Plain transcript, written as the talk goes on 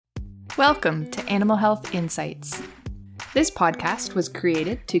Welcome to Animal Health Insights. This podcast was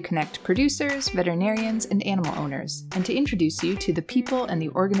created to connect producers, veterinarians, and animal owners, and to introduce you to the people and the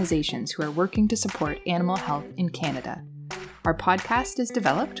organizations who are working to support animal health in Canada. Our podcast is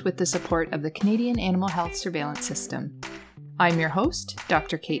developed with the support of the Canadian Animal Health Surveillance System. I'm your host,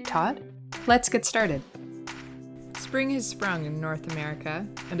 Dr. Kate Todd. Let's get started. Spring has sprung in North America,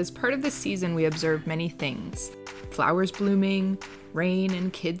 and as part of this season we observe many things. Flowers blooming, rain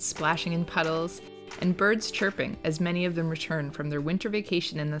and kids splashing in puddles, and birds chirping as many of them return from their winter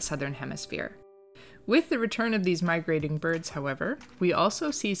vacation in the southern hemisphere. With the return of these migrating birds, however, we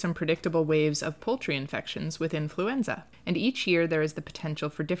also see some predictable waves of poultry infections with influenza, and each year there is the potential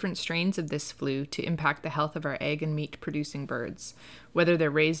for different strains of this flu to impact the health of our egg and meat producing birds, whether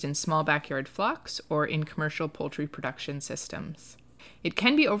they're raised in small backyard flocks or in commercial poultry production systems. It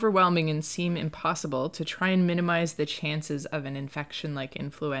can be overwhelming and seem impossible to try and minimize the chances of an infection like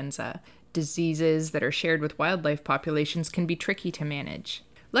influenza. Diseases that are shared with wildlife populations can be tricky to manage.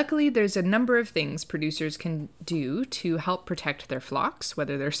 Luckily, there's a number of things producers can do to help protect their flocks,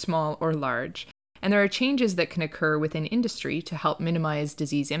 whether they're small or large, and there are changes that can occur within industry to help minimize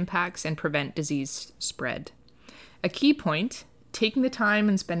disease impacts and prevent disease spread. A key point: taking the time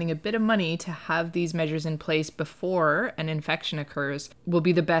and spending a bit of money to have these measures in place before an infection occurs will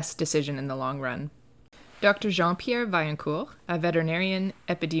be the best decision in the long run. Dr. Jean-Pierre Vaillancourt, a veterinarian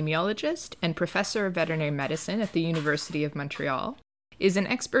epidemiologist and professor of veterinary medicine at the University of Montreal, is an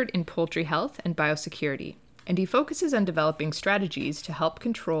expert in poultry health and biosecurity, and he focuses on developing strategies to help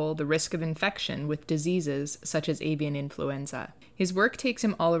control the risk of infection with diseases such as avian influenza. His work takes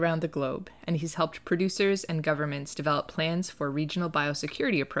him all around the globe, and he's helped producers and governments develop plans for regional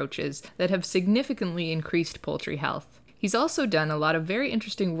biosecurity approaches that have significantly increased poultry health. He's also done a lot of very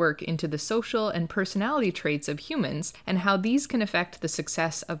interesting work into the social and personality traits of humans and how these can affect the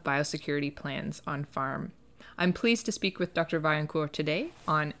success of biosecurity plans on farm. I'm pleased to speak with Dr. Vaillancourt today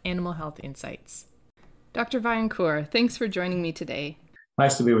on Animal Health Insights. Dr. Vaillancourt, thanks for joining me today.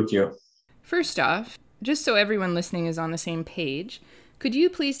 Nice to be with you. First off, just so everyone listening is on the same page, could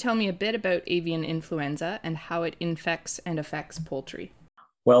you please tell me a bit about avian influenza and how it infects and affects poultry?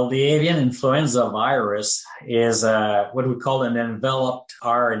 Well, the avian influenza virus is what we call an enveloped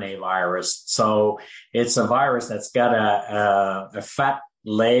RNA virus. So it's a virus that's got a fat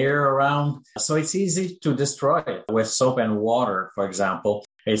layer around. So it's easy to destroy it with soap and water, for example.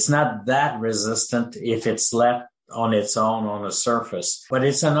 It's not that resistant if it's left on its own on the surface. But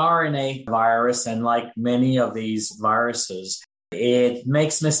it's an RNA virus, and like many of these viruses, it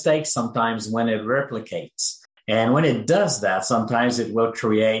makes mistakes sometimes when it replicates. And when it does that, sometimes it will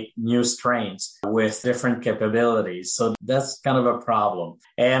create new strains with different capabilities. So that's kind of a problem.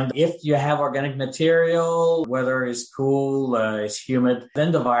 And if you have organic material, whether it's cool, it's humid,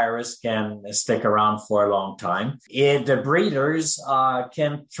 then the virus can stick around for a long time. The breeders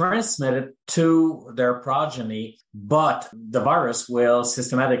can transmit it to their progeny, but the virus will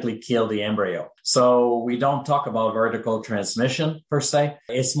systematically kill the embryo. So we don't talk about vertical transmission per se.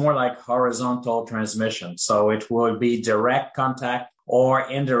 It's more like horizontal transmission. So it will be direct contact or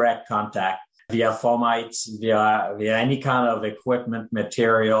indirect contact via fomites, via any kind of equipment,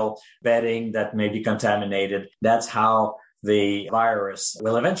 material, bedding that may be contaminated. That's how the virus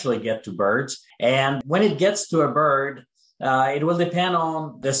will eventually get to birds. And when it gets to a bird, it will depend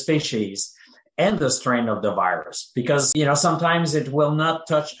on the species and the strain of the virus, because, sometimes it will not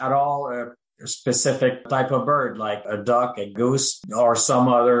touch at all a specific type of bird, like a duck, a goose, or some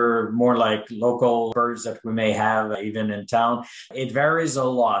other more like local birds that we may have even in town. It varies a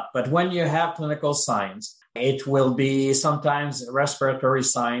lot. But when you have clinical signs, it will be sometimes respiratory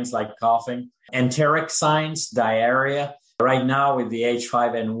signs like coughing, enteric signs, diarrhea. Right now with the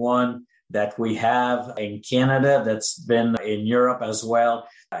H5N1 that we have in Canada, that's been in Europe as well,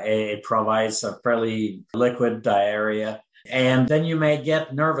 it provides a fairly liquid diarrhea. And then you may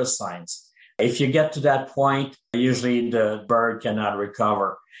get nervous signs. If you get to that point, usually the bird cannot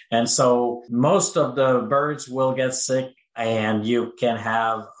recover. And so most of the birds will get sick, and you can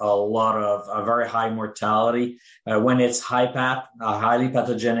have a very high mortality. When it's highly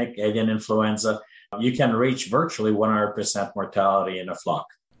pathogenic avian influenza, you can reach virtually 100% mortality in a flock.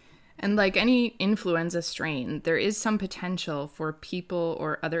 And like any influenza strain, there is some potential for people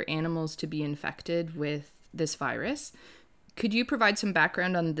or other animals to be infected with this virus. Could you provide some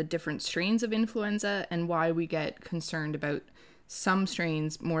background on the different strains of influenza and why we get concerned about some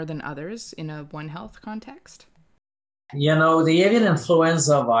strains more than others in a One Health context? The avian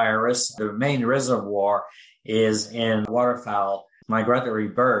influenza virus, the main reservoir is in waterfowl, migratory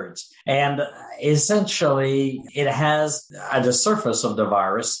birds. And essentially, it has at the surface of the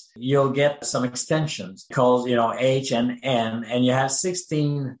virus, you'll get some extensions called, H and N, and you have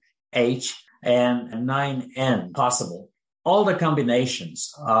 16H and 9N possible. All the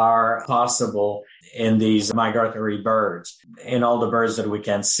combinations are possible in these migratory birds, in all the birds that we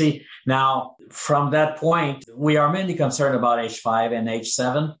can see. Now, from that point, we are mainly concerned about H5 and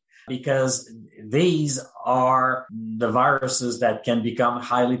H7 because these are the viruses that can become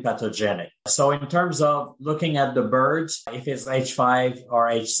highly pathogenic. So in terms of looking at the birds, if it's H5 or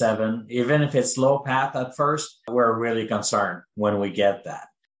H7, even if it's low path at first, we're really concerned when we get that.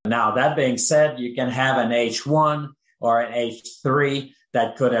 Now, that being said, you can have an H1 or an H3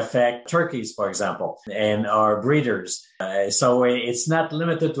 that could affect turkeys, for example, and our breeders. So it's not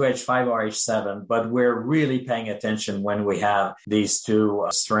limited to H5 or H7, but we're really paying attention when we have these two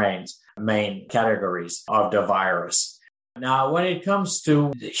strains, main categories of the virus. Now, when it comes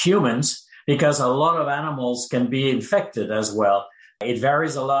to humans, because a lot of animals can be infected as well, it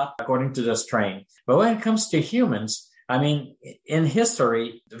varies a lot according to the strain. But when it comes to humans, in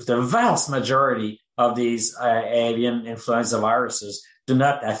history, the vast majority of these avian influenza viruses do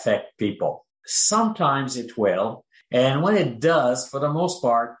not affect people. Sometimes it will. And when it does, for the most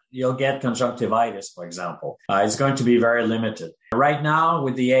part, you'll get conjunctivitis, for example. It's going to be very limited. Right now,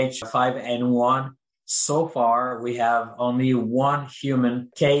 with the H5N1, so far, we have only one human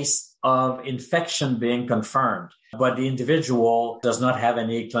case of infection being confirmed, but the individual does not have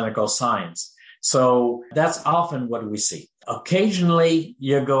any clinical signs. So that's often what we see. Occasionally,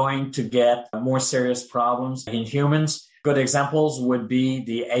 you're going to get more serious problems in humans. Good examples would be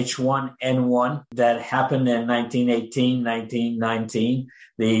the H1N1 that happened in 1918, 1919,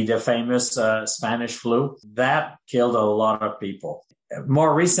 the famous Spanish flu. That killed a lot of people.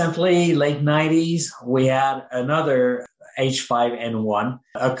 More recently, late 90s, we had another H5N1,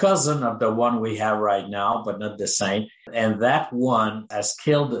 a cousin of the one we have right now, but not the same. And that one has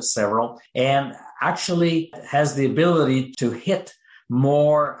killed several and actually has the ability to hit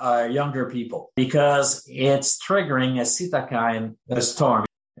more younger people because it's triggering a cytokine storm.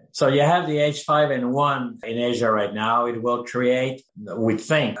 So you have the H5N1 in Asia right now. It will create, we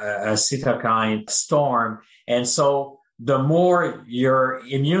think, a cytokine storm. And so the more your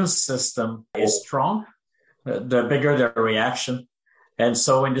immune system is strong, the bigger the reaction. And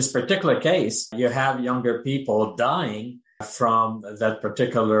so in this particular case, you have younger people dying from that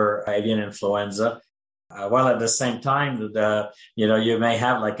particular avian influenza. While at the same time, you may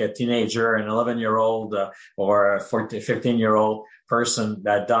have like a teenager, an 11-year-old or a 15-year-old person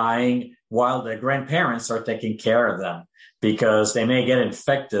that dying while the grandparents are taking care of them because they may get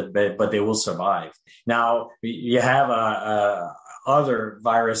infected, but they will survive. Now, you have other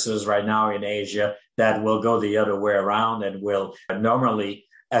viruses right now in Asia that will go the other way around and will normally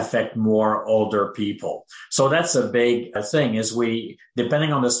affect more older people. So that's a big thing is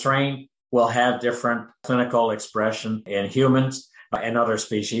depending on the strain, we'll have different clinical expression in humans and other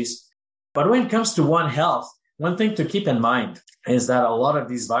species. But when it comes to One Health, one thing to keep in mind is that a lot of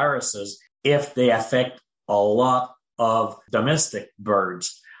these viruses, if they affect a lot of domestic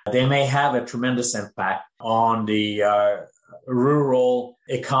birds, they may have a tremendous impact on the rural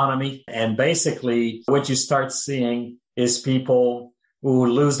economy. And basically, what you start seeing is people who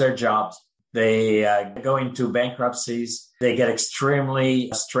lose their jobs. They go into bankruptcies. They get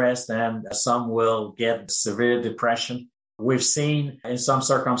extremely stressed, and some will get severe depression. We've seen in some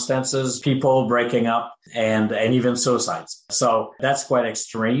circumstances people breaking up and even suicides. So that's quite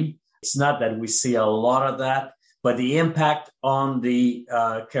extreme. It's not that we see a lot of that, but the impact on the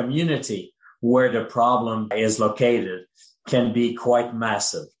community where the problem is located can be quite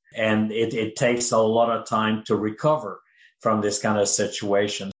massive. And it takes a lot of time to recover from this kind of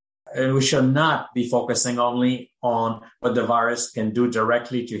situation. And we should not be focusing only on what the virus can do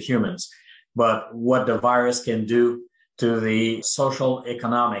directly to humans, but what the virus can do to the social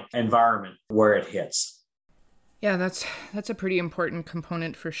economic environment where it hits. Yeah, that's a pretty important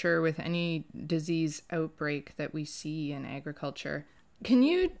component for sure with any disease outbreak that we see in agriculture. Can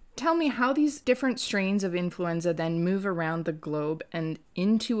you tell me how these different strains of influenza then move around the globe and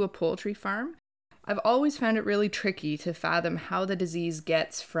into a poultry farm? I've always found it really tricky to fathom how the disease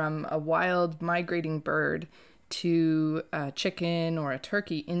gets from a wild migrating bird to a chicken or a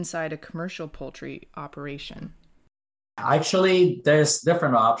turkey inside a commercial poultry operation. Actually, there's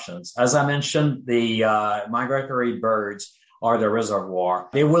different options. As I mentioned, the migratory birds are the reservoir.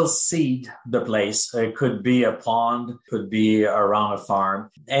 They will seed the place. It could be a pond, could be around a farm.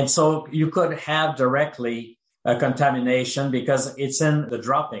 And so you could have directly a contamination because it's in the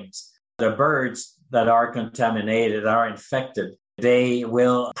droppings. The birds that are contaminated, are infected, they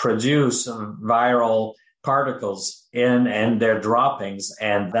will produce viral particles in their droppings,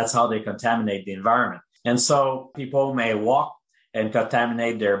 and that's how they contaminate the environment. And so people may walk and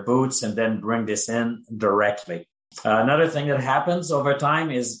contaminate their boots and then bring this in directly. Another thing that happens over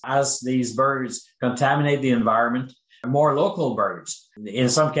time is as these birds contaminate the environment, more local birds. In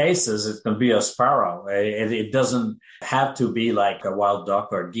some cases, it can be a sparrow. It doesn't have to be like a wild duck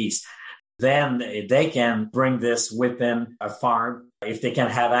or geese. Then they can bring this within a farm if they can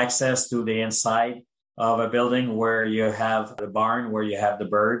have access to the inside of a building where you have the barn, where you have the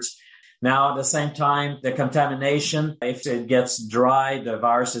birds. Now, at the same time, the contamination, if it gets dry, the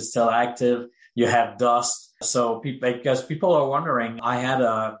virus is still active, you have dust. So because people are wondering, I had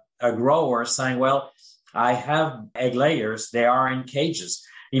a grower saying, well, I have egg layers, they are in cages.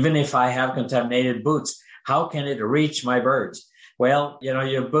 Even if I have contaminated boots, how can it reach my birds? Well,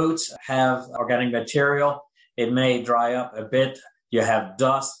 your boots have organic material. It may dry up a bit. You have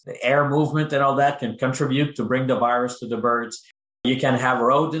dust, the air movement and all that can contribute to bring the virus to the birds. You can have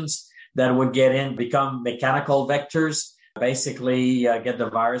rodents that would get in, become mechanical vectors, basically get the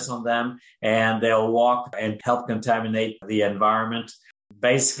virus on them, and they'll walk and help contaminate the environment.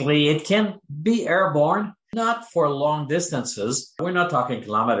 Basically, it can be airborne, not for long distances. We're not talking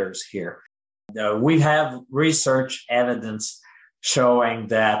kilometers here. We have research evidence showing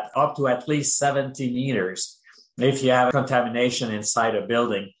that up to at least 70 meters, if you have contamination inside a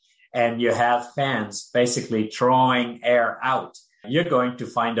building and you have fans basically throwing air out, you're going to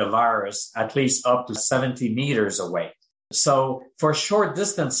find a virus at least up to 70 meters away. So for short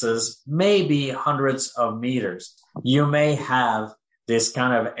distances, maybe hundreds of meters, you may have this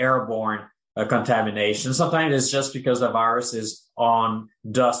kind of airborne contamination. Sometimes it's just because the virus is on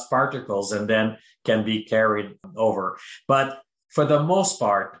dust particles and then can be carried over. But for the most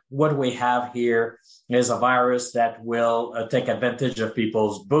part, what we have here is a virus that will take advantage of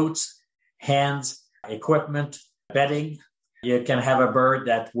people's boots, hands, equipment, bedding. You can have a bird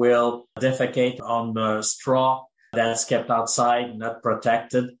that will defecate on the straw that's kept outside, not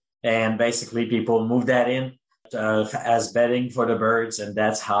protected. And basically people move that in as bedding for the birds, and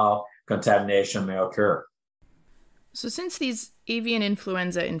that's how contamination may occur. So since these avian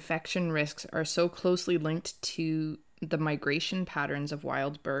influenza infection risks are so closely linked to the migration patterns of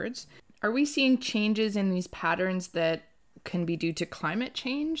wild birds, are we seeing changes in these patterns that can be due to climate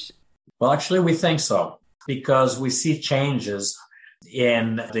change? Well, actually, we think so, because we see changes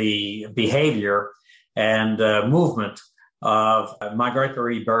in the behavior and movement of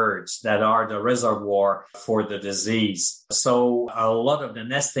migratory birds that are the reservoir for the disease. So a lot of the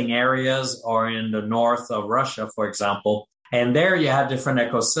nesting areas are in the north of Russia, for example, and there you have different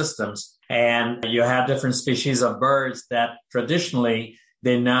ecosystems and you have different species of birds that traditionally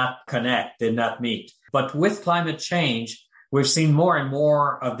did not connect, did not meet. But with climate change, we've seen more and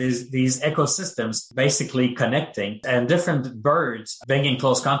more of these ecosystems basically connecting and different birds being in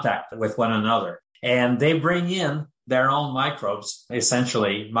close contact with one another. And they bring in their own microbes,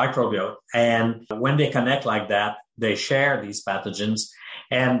 essentially microbiota. And when they connect like that, they share these pathogens.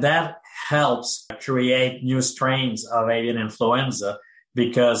 And that helps create new strains of avian influenza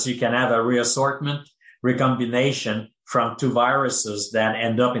because you can have a reassortment, recombination from two viruses that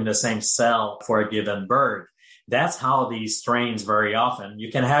end up in the same cell for a given bird. That's how these strains very often,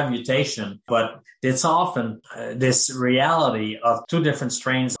 you can have mutation, but it's often this reality of two different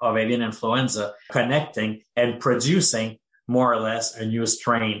strains of avian influenza connecting and producing more or less a new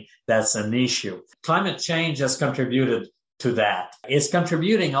strain that's an issue. Climate change has contributed to that. It's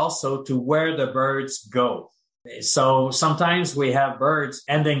contributing also to where the birds go. So sometimes we have birds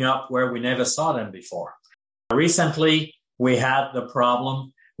ending up where we never saw them before. Recently, we had the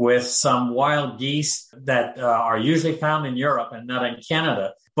problem with some wild geese that are usually found in Europe and not in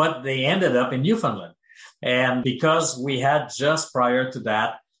Canada, but they ended up in Newfoundland. And because we had just prior to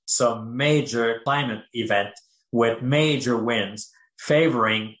that some major climate event with major winds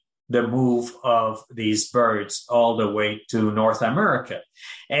favoring the move of these birds all the way to North America.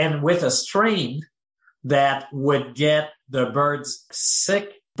 And with a strain that would get the birds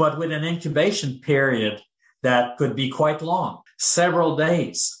sick, but with an incubation period that could be quite long, several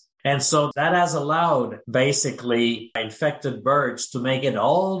days. And so that has allowed basically infected birds to make it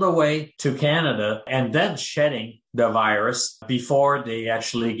all the way to Canada and then shedding the virus before they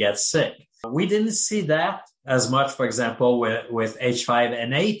actually get sick. We didn't see that as much, for example, with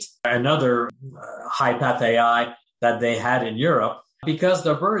H5N8, another Hypatia that they had in Europe, because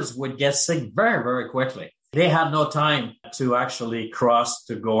the birds would get sick very, very quickly. They had no time to actually cross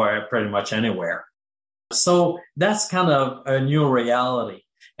to go pretty much anywhere. So that's kind of a new reality.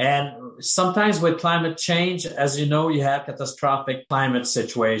 And sometimes with climate change, as you know, you have catastrophic climate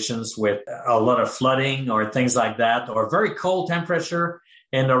situations with a lot of flooding or things like that, or very cold temperature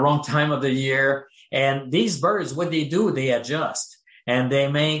in the wrong time of the year. And these birds, what they do, they adjust and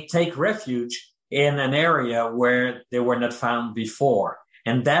they may take refuge in an area where they were not found before.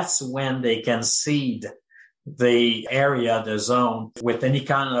 And that's when they can seed the area, the zone, with any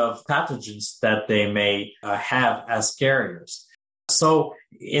kind of pathogens that they may have as carriers. So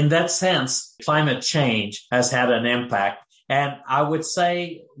in that sense, climate change has had an impact. And I would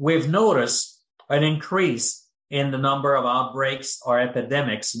say we've noticed an increase in the number of outbreaks or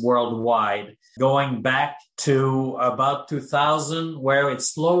epidemics worldwide, going back to about 2000, where it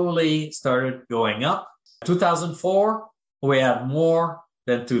slowly started going up. 2004, we had more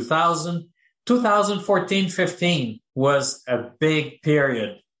than 2000. 2014-15 was a big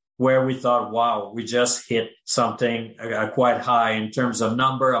period where we thought, wow, we just hit something quite high in terms of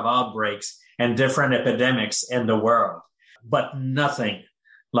number of outbreaks and different epidemics in the world, but nothing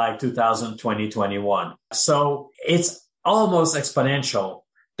like 2020-21. So it's almost exponential,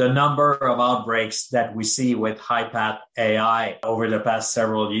 the number of outbreaks that we see with HiPath AI over the past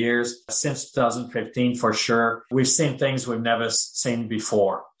several years. Since 2015, for sure, we've seen things we've never seen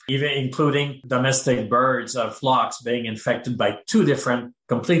before, even including domestic birds of flocks being infected by two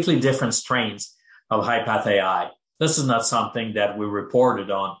completely different strains of HiPath AI. This is not something that we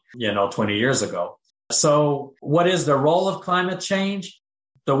reported on, 20 years ago. So what is the role of climate change?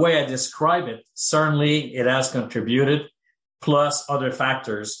 The way I describe it, certainly it has contributed, plus other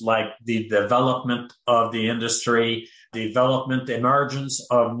factors like the development of the industry, emergence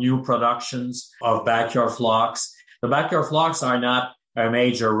of new productions of backyard flocks. The backyard flocks are not a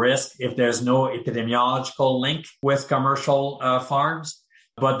major risk if there's no epidemiological link with commercial farms.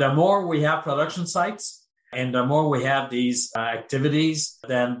 But the more we have production sites and the more we have these activities,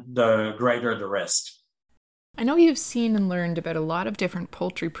 then the greater the risk. I know you've seen and learned about a lot of different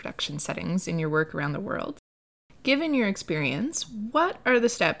poultry production settings in your work around the world. Given your experience, what are the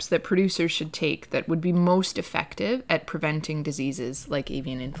steps that producers should take that would be most effective at preventing diseases like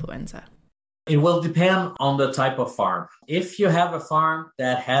avian influenza? It will depend on the type of farm. If you have a farm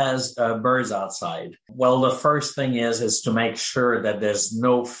that has birds outside, well, the first thing is to make sure that there's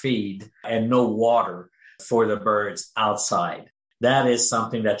no feed and no water for the birds outside. That is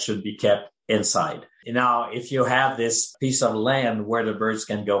something that should be kept inside. Now, if you have this piece of land where the birds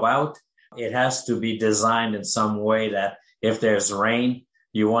can go out, it has to be designed in some way that if there's rain,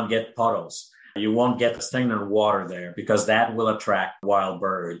 you won't get puddles. You won't get stagnant water there because that will attract wild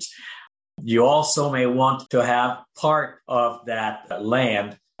birds. You also may want to have part of that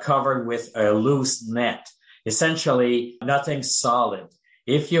land covered with a loose net, essentially nothing solid.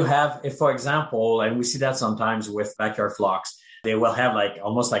 If, for example, and we see that sometimes with backyard flocks, they will have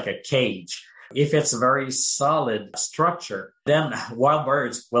almost like a cage. If it's a very solid structure, then wild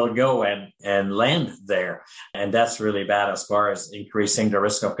birds will go and land there. And that's really bad as far as increasing the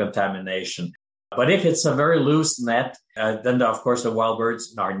risk of contamination. But if it's a very loose net, then of course the wild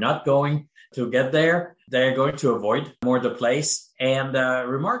birds are not going to get there. They're going to avoid more the place. And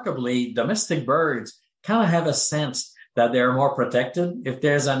remarkably, domestic birds kind of have a sense that they're more protected if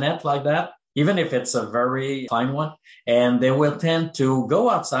there's a net like that, even if it's a very fine one. And they will tend to go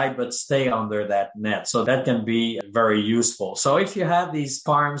outside but stay under that net. So that can be very useful. So if you have these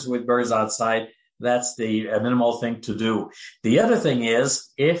farms with birds outside, that's the minimal thing to do. The other thing is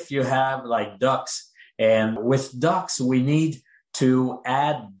if you have ducks, and with ducks, we need to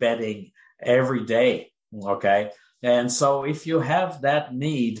add bedding every day. Okay. And so if you have that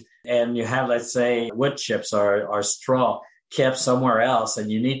need and you have, let's say, wood chips or straw kept somewhere else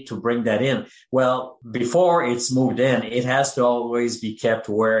and you need to bring that in, well, before it's moved in, it has to always be kept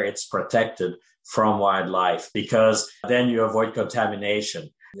where it's protected from wildlife, because then you avoid contamination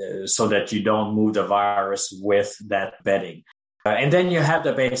so that you don't move the virus with that bedding. And then you have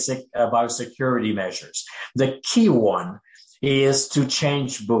the basic biosecurity measures. The key one is to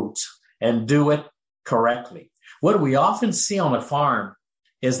change boots and do it correctly. What we often see on a farm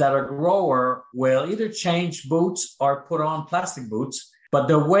is that a grower will either change boots or put on plastic boots. But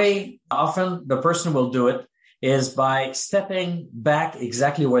the way often the person will do it is by stepping back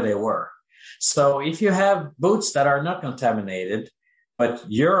exactly where they were. So if you have boots that are not contaminated, but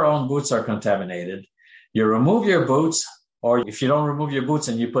your own boots are contaminated, you remove your boots, or if you don't remove your boots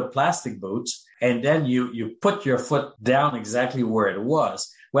and you put plastic boots, and then you put your foot down exactly where it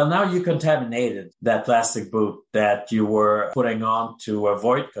was, well, now you contaminated that plastic boot that you were putting on to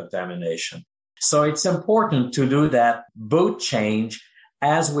avoid contamination. So it's important to do that boot change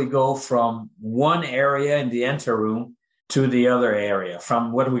as we go from one area in the anteroom to the other area,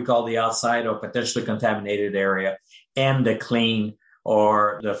 from what we call the outside or potentially contaminated area and the clean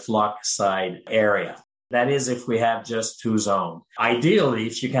or the flock side area. That is if we have just 2 zones. Ideally,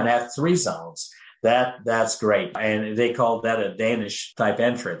 if you can have 3 zones, that's great. And they call that a Danish type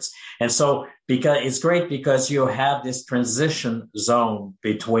entrance. And so because it's great because you have this transition zone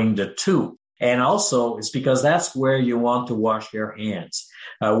between the 2. And also it's because that's where you want to wash your hands.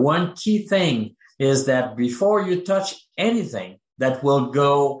 One key thing is that before you touch anything that will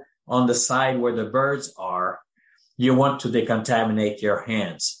go on the side where the birds are, you want to decontaminate your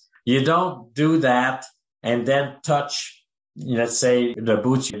hands. You don't do that and then touch, let's say, the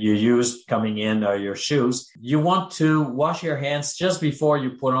boots you use coming in or your shoes. You want to wash your hands just before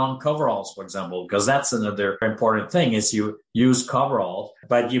you put on coveralls, for example, because that's another important thing is you use coveralls,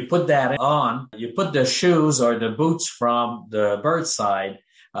 but you put that on, you put the shoes or the boots from the bird side,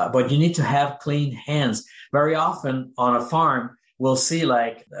 but you need to have clean hands. Very often on a farm, we'll see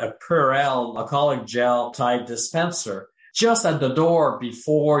like a Purell alcoholic gel type dispenser just at the door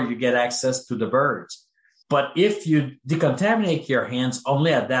before you get access to the birds. But if you decontaminate your hands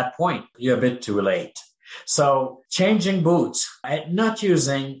only at that point, you're a bit too late. So changing boots, not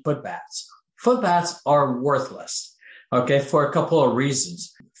using foot baths. Foot baths are worthless, okay, for a couple of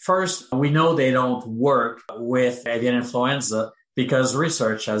reasons. First, we know they don't work with avian influenza because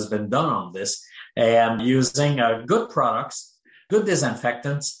research has been done on this and using good products, good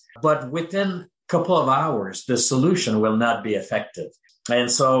disinfectants, but within a couple of hours, the solution will not be effective.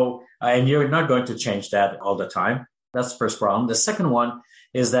 And so, and you're not going to change that all the time. That's the first problem. The second one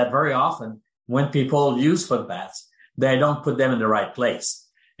is that very often when people use foot baths, they don't put them in the right place.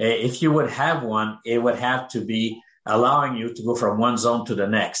 If you would have one, it would have to be allowing you to go from one zone to the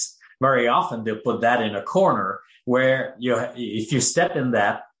next. Very often they'll put that in a corner where if you step in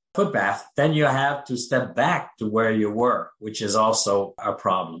that foot bath, then you have to step back to where you were, which is also a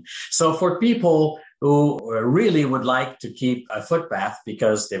problem. So for people who really would like to keep a foot bath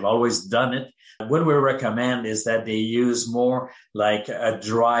because they've always done it, what we recommend is that they use more like a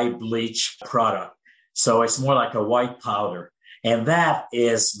dry bleach product. So it's more like a white powder. And that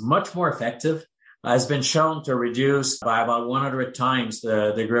is much more effective, has been shown to reduce by about 100 times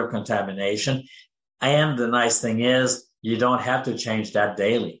the degree of contamination. And the nice thing is you don't have to change that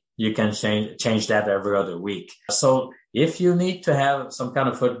daily. You can change that every other week. So if you need to have some kind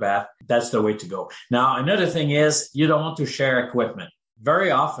of foot bath, that's the way to go. Now, another thing is you don't want to share equipment.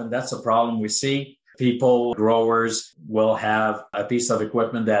 Very often, that's a problem we see. People, growers will have a piece of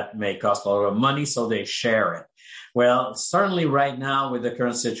equipment that may cost a lot of money, so they share it. Well, certainly right now with the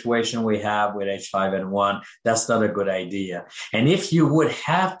current situation we have with H5N1, that's not a good idea. And if you would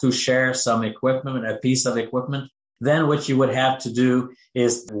have to share some equipment, a piece of equipment, then what you would have to do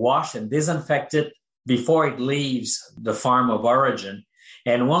is wash and disinfect it before it leaves the farm of origin.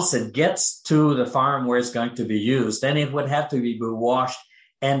 And once it gets to the farm where it's going to be used, then it would have to be washed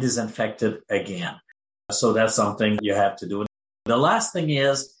and disinfected again. So that's something you have to do. The last thing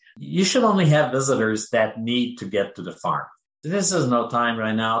is you should only have visitors that need to get to the farm. This is no time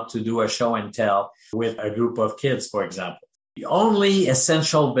right now to do a show and tell with a group of kids, for example. Only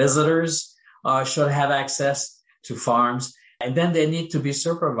essential visitors should have access to farms, and then they need to be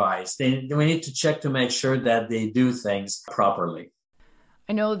supervised. We need to check to make sure that they do things properly.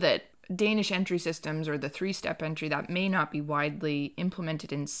 I know that Danish entry systems, or the 3-step entry, that may not be widely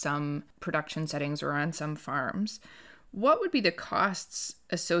implemented in some production settings or on some farms. What would be the costs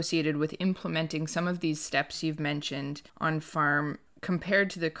associated with implementing some of these steps you've mentioned on farm compared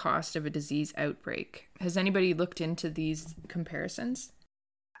to the cost of a disease outbreak? Has anybody looked into these comparisons?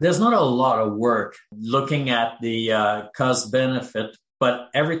 There's not a lot of work looking at the cost benefit, but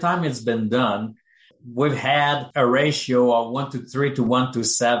every time it's been done, we've had a ratio of 1:3 to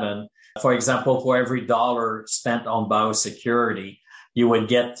 1:7. For example, for every $1 spent on biosecurity, you would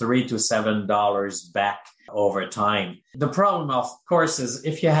get $3 to $7 back over time. The problem, of course, is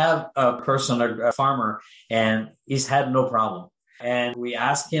if you have a person, a farmer, and he's had no problem, and we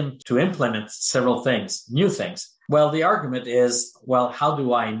ask him to implement several things, new things. Well, the argument is, well, how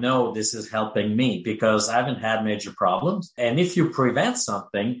do I know this is helping me? Because I haven't had major problems. And if you prevent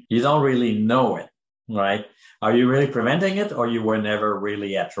something, you don't really know it, right? Are you really preventing it, or you were never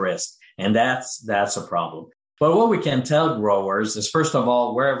really at risk? And that's a problem. But what we can tell growers is, first of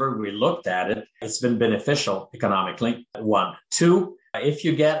all, wherever we looked at it, it's been beneficial economically, 1. 2, if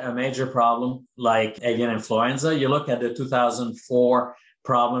you get a major problem like avian influenza, you look at the 2004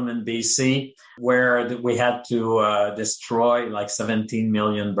 problem in BC, where we had to destroy like 17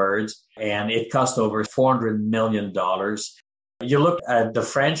 million birds, and it cost over $400 million. You look at the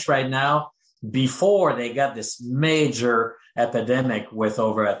French right now, before they got this major epidemic with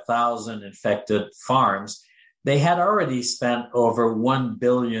over 1,000 infected farms, they had already spent over 1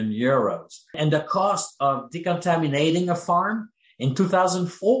 billion euros. And the cost of decontaminating a farm in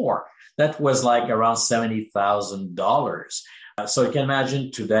 2004, that was like around $70,000. So you can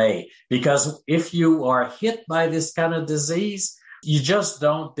imagine today, because if you are hit by this kind of disease, you just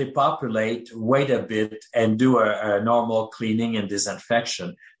don't depopulate, wait a bit, and do a normal cleaning and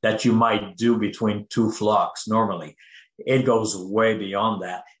disinfection that you might do between two flocks normally. It goes way beyond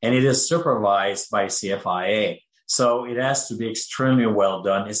that. And it is supervised by CFIA. So it has to be extremely well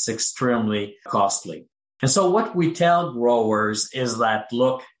done. It's extremely costly. And so what we tell growers is that,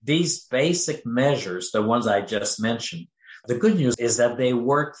 look, these basic measures, the ones I just mentioned, the good news is that they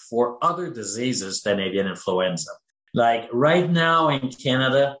work for other diseases than avian influenza. Like right now in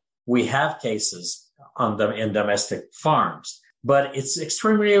Canada, we have cases in domestic farms, but it's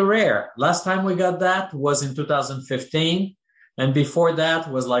extremely rare. Last time we got that was in 2015. And before that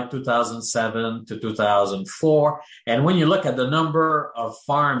was like 2007 to 2004. And when you look at the number of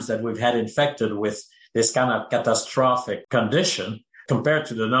farms that we've had infected with this kind of catastrophic condition compared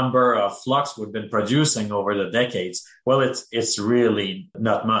to the number of flocks we've been producing over the decades, well, it's really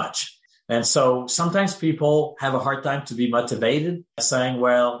not much. And so sometimes people have a hard time to be motivated, saying,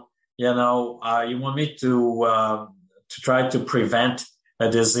 well, you want me to try to prevent a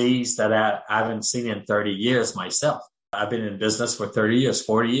disease that I haven't seen in 30 years myself. I've been in business for 30 years,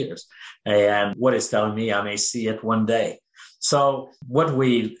 40 years. And what is telling me I may see it one day. So what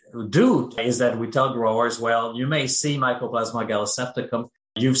we do is that we tell growers, well, you may see Mycoplasma gallisepticum.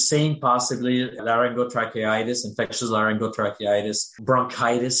 You've seen possibly laryngotracheitis, infectious laryngotracheitis,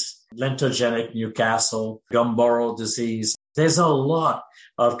 bronchitis, lentogenic Newcastle, Gumboro disease. There's a lot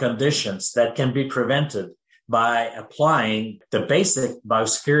of conditions that can be prevented by applying the basic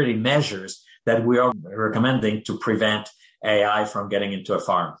biosecurity measures that we are recommending to prevent AI from getting into a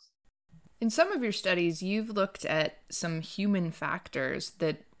farm. In some of your studies, you've looked at some human factors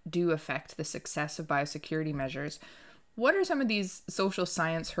that do affect the success of biosecurity measures. What are some of these social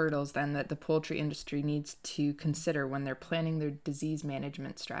science hurdles then that the poultry industry needs to consider when they're planning their disease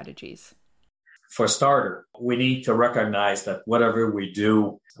management strategies? For starter, we need to recognize that whatever we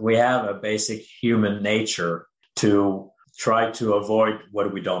do, we have a basic human nature to try to avoid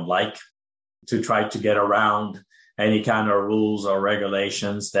what we don't like, to try to get around any kind of rules or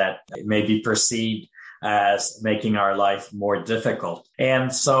regulations that may be perceived as making our life more difficult.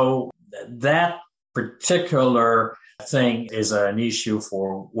 And so that particular thing is an issue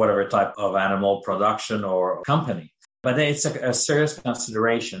for whatever type of animal production or company. But it's a serious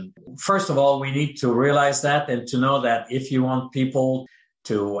consideration. First of all, we need to realize that and to know that if you want people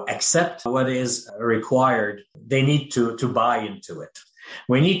to accept what is required, they need to buy into it.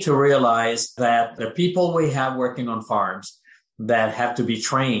 We need to realize that the people we have working on farms that have to be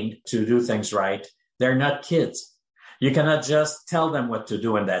trained to do things right, they're not kids. You cannot just tell them what to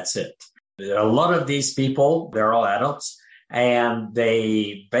do and that's it. A lot of these people, they're all adults, and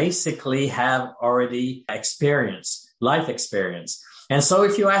they basically have already life experience. And so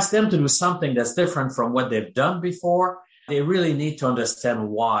if you ask them to do something that's different from what they've done before, they really need to understand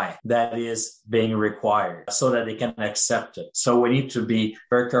why that is being required so that they can accept it. So we need to be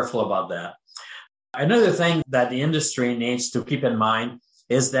very careful about that. Another thing that the industry needs to keep in mind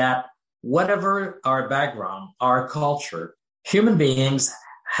is that whatever our background, our culture, human beings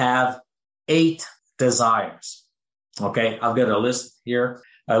have 8 desires. Okay, I've got a list here.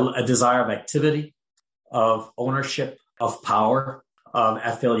 A desire of activity, of ownership, of power, of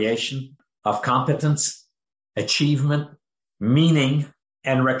affiliation, of competence, achievement, meaning,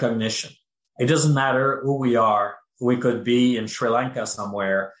 and recognition. It doesn't matter who we are. We could be in Sri Lanka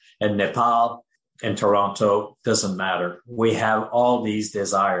somewhere, in Nepal, in Toronto, doesn't matter. We have all these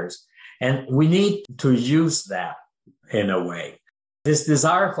desires, and we need to use that in a way. This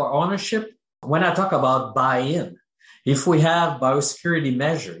desire for ownership, when I talk about buy-in, if we have biosecurity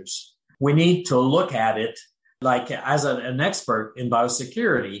measures, we need to look at it like as an expert in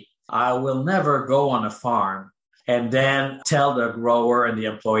biosecurity. I will never go on a farm and then tell the grower and the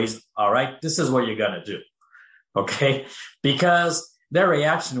employees, all right, this is what you're going to do. Okay? Because their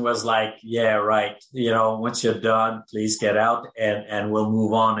reaction was like, yeah, right. Once you're done, please get out and we'll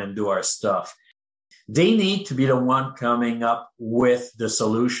move on and do our stuff. They need to be the one coming up with the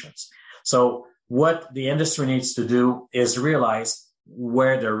solutions. So what the industry needs to do is realize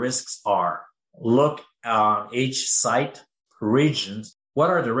where the risks are. Look on each site, regions, what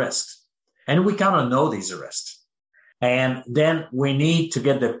are the risks? And we kind of know these risks. And then we need to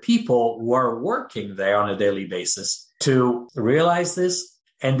get the people who are working there on a daily basis to realize this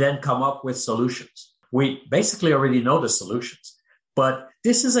and then come up with solutions. We basically already know the solutions, but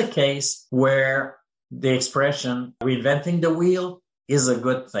this is a case where the expression reinventing the wheel is a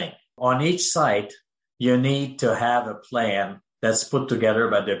good thing. On each site, you need to have a plan that's put together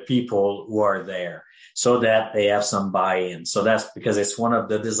by the people who are there so that they have some buy-in. So that's because it's one of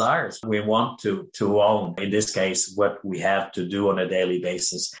the desires we want to own, in this case, what we have to do on a daily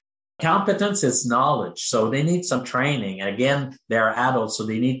basis. Competence is knowledge. So they need some training. And again, they're adults, so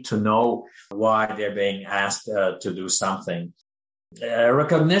they need to know why they're being asked to do something.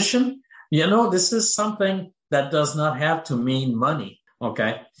 Recognition, this is something that does not have to mean money.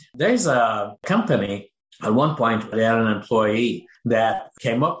 Okay. There's a company. At one point, they had an employee that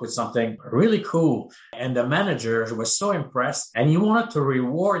came up with something really cool. And the manager was so impressed and he wanted to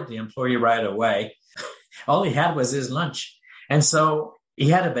reward the employee right away. All he had was his lunch. And so he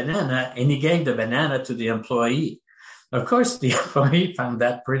had a banana and he gave the banana to the employee. Of course, the employee found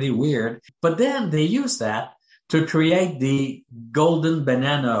that pretty weird. But then they used that to create the Golden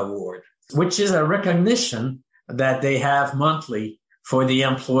Banana Award, which is a recognition that they have monthly for the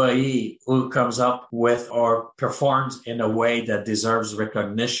employee who comes up with or performs in a way that deserves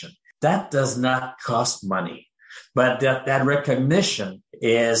recognition. That does not cost money, but that recognition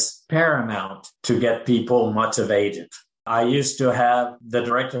is paramount to get people motivated. I used to have the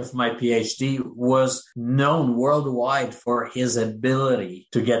director of my PhD was known worldwide for his ability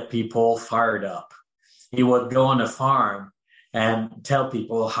to get people fired up. He would go on a farm and tell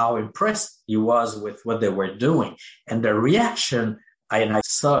people how impressed he was with what they were doing. And the reaction, and I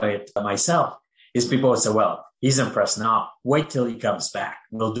saw it myself, is people would say, well, he's impressed now. Wait till he comes back.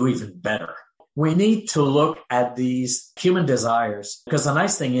 We'll do even better. We need to look at these human desires because the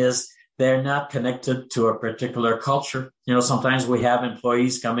nice thing is they're not connected to a particular culture. Sometimes we have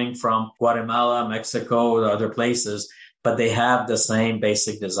employees coming from Guatemala, Mexico, other places, but they have the same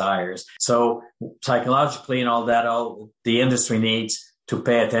basic desires. So psychologically and all that, the industry needs to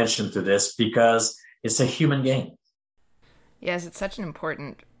pay attention to this because it's a human game. Yes, it's such an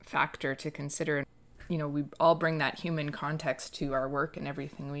important factor to consider. We all bring that human context to our work and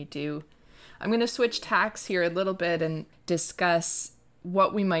everything we do. I'm going to switch tacks here a little bit and discuss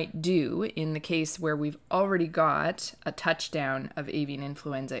what we might do in the case where we've already got a touchdown of avian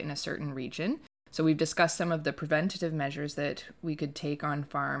influenza in a certain region. So we've discussed some of the preventative measures that we could take on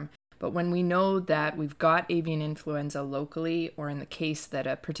farm. But when we know that we've got avian influenza locally, or in the case that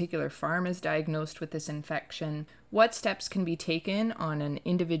a particular farm is diagnosed with this infection, what steps can be taken on an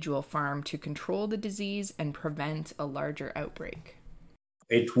individual farm to control the disease and prevent a larger outbreak?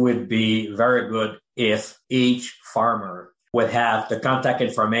 It would be very good if each farmer would have the contact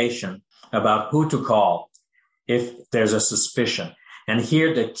information about who to call if there's a suspicion. And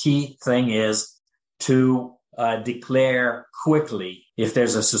here the key thing is to declare quickly if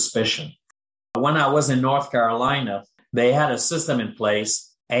there's a suspicion. When I was in North Carolina, they had a system in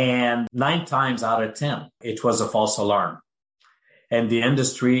place, and 9 times out of 10, it was a false alarm. And the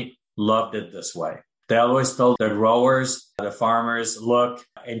industry loved it this way. They always told the growers, the farmers, look,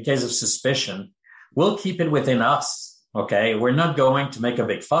 in case of suspicion, we'll keep it within us. Okay, we're not going to make a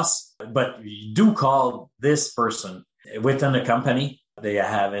big fuss, but you do call this person within the company. They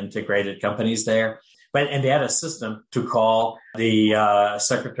have integrated companies there. And they had a system to call the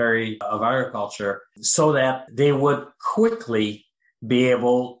Secretary of Agriculture so that they would quickly be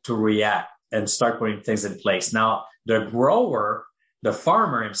able to react and start putting things in place. Now, the grower, the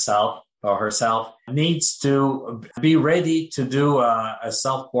farmer himself or herself, needs to be ready to do a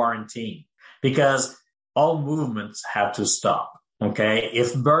self-quarantine because all movements have to stop. Okay,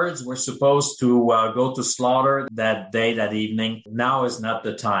 if birds were supposed to go to slaughter that day, that evening, now is not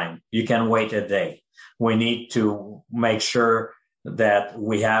the time. You can wait a day. We need to make sure that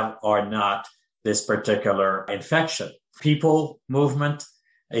we have or not this particular infection. People movement,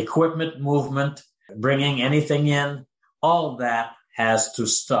 equipment movement, bringing anything in, all that has to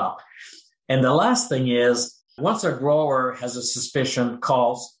stop. And the last thing is, once a grower has a suspicion,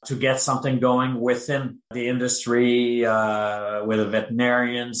 calls to get something going within the industry, with the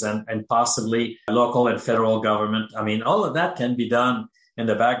veterinarians and possibly local and federal government. I mean, all of that can be done in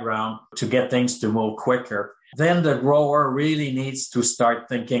the background to get things to move quicker. Then the grower really needs to start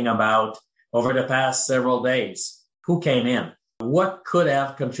thinking about, over the past several days, who came in? What could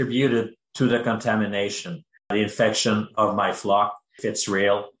have contributed to the contamination, the infection of my flock, if it's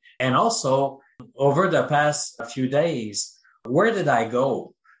real? And also, over the past few days, where did I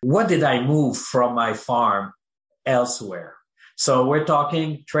go? What did I move from my farm elsewhere? So we're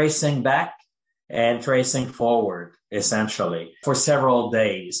talking tracing back and tracing forward, essentially, for several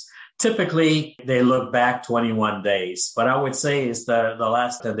days Typically, they look back 21 days, but I would say is the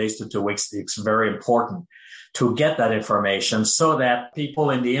last 10 days to 2 weeks, it's very important to get that information so that people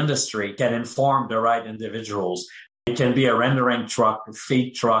in the industry can inform the right individuals. It can be a rendering truck, a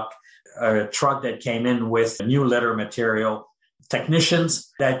feed truck, a truck that came in with new litter material,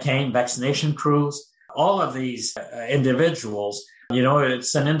 technicians that came, vaccination crews, all of these individuals,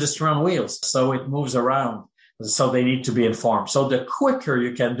 it's an industry on wheels, so it moves around. So they need to be informed. So the quicker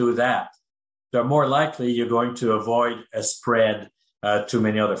you can do that, the more likely you're going to avoid a spread to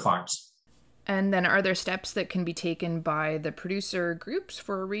many other farms. And then are there steps that can be taken by the producer groups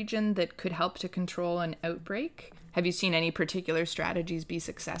for a region that could help to control an outbreak? Have you seen any particular strategies be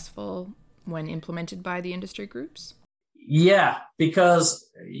successful when implemented by the industry groups? Yeah, because,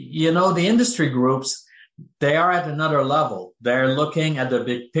 the industry groups, they are at another level. They're looking at the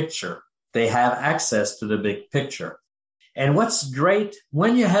big picture. They have access to the big picture. And what's great,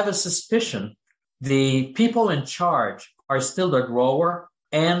 when you have a suspicion, the people in charge are still the grower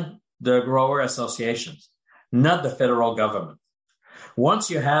and the grower associations, not the federal government.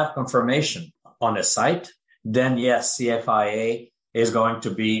 Once you have confirmation on a site, then yes, CFIA is going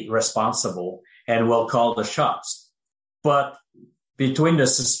to be responsible and will call the shots. But between the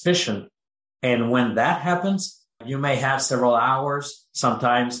suspicion and when that happens, you may have several hours,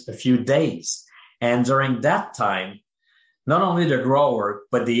 sometimes a few days. And during that time, not only the grower,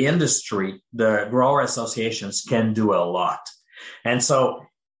 but the industry, the grower associations can do a lot. And so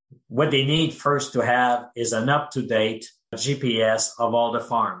what they need first to have is an up-to-date GPS of all the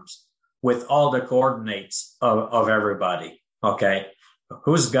farms with all the coordinates of everybody. Okay.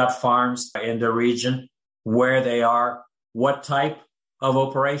 Who's got farms in the region, where they are, what type of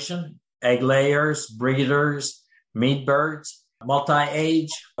operation, egg layers, breeders, meat birds, multi-age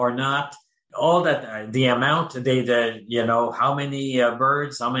or not, all that, the amount, how many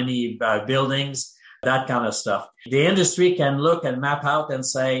birds, how many buildings, that kind of stuff. The industry can look and map out and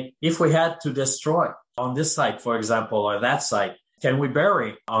say, if we had to destroy on this site, for example, or that site, can we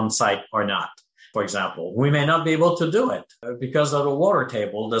bury on site or not? For example, we may not be able to do it because of the water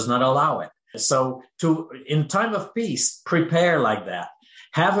table does not allow it. So in time of peace, prepare like that.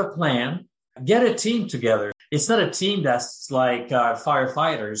 Have a plan, get a team together. It's not a team that's like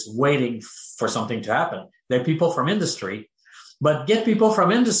firefighters waiting for something to happen. They're people from industry, but get people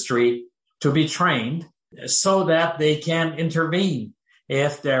from industry to be trained so that they can intervene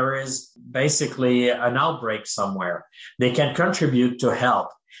if there is basically an outbreak somewhere. They can contribute to help,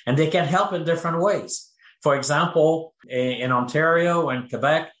 and they can help in different ways. For example, in Ontario and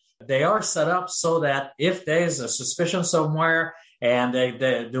Quebec, they are set up so that if there's a suspicion somewhere and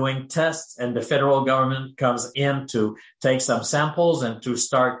they're doing tests and the federal government comes in to take some samples and to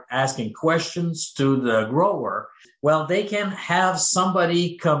start asking questions to the grower, well, they can have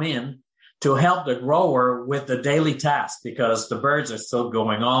somebody come in to help the grower with the daily task because the birds are still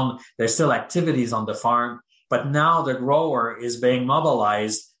going on. There's still activities on the farm, but now the grower is being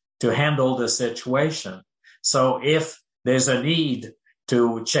mobilized to handle the situation. So if there's a need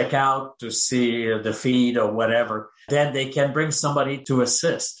to check out, to see the feed or whatever, then they can bring somebody to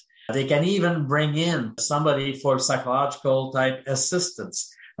assist. They can even bring in somebody for psychological type assistance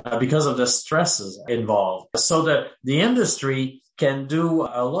because of the stresses involved. So the industry can do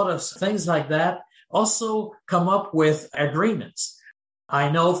a lot of things like that. Also come up with agreements. I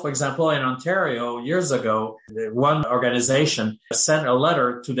know, for example, in Ontario, years ago, one organization sent a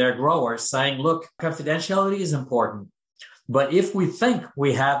letter to their growers saying, look, confidentiality is important. But if we think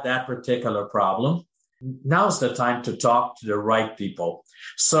we have that particular problem, now's the time to talk to the right people.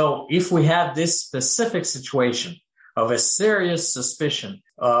 So if we have this specific situation of a serious suspicion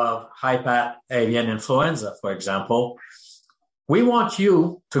of high-path avian influenza, for example, we want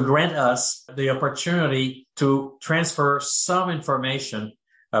you to grant us the opportunity to transfer some information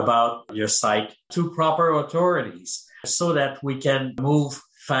about your site to proper authorities so that we can move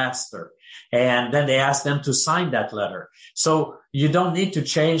faster. And then they ask them to sign that letter. So you don't need to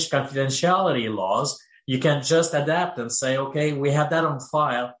change confidentiality laws. You can just adapt and say, okay, we have that on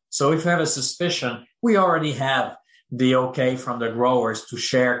file. So if you have a suspicion, we already have the okay from the growers to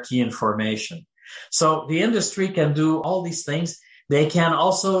share key information. So the industry can do all these things. They can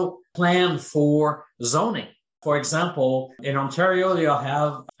also plan for zoning. For example, in Ontario, you'll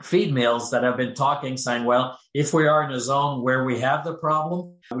have feed mills that have been talking, saying, well, if we are in a zone where we have the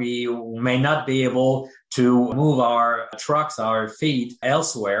problem, we may not be able to move our trucks, our feed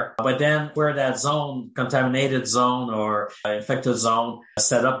elsewhere. But then where that zone, contaminated zone or infected zone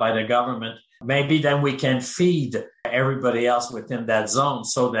set up by the government, maybe then we can feed everybody else within that zone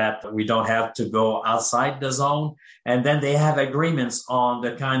so that we don't have to go outside the zone. And then they have agreements on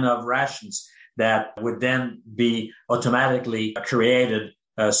the kind of rations that would then be automatically created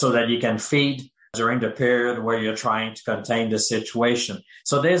so that you can feed during the period where you're trying to contain the situation.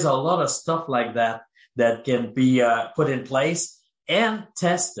 So there's a lot of stuff like that that can be put in place and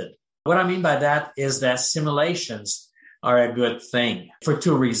tested. What I mean by that is that simulations are a good thing for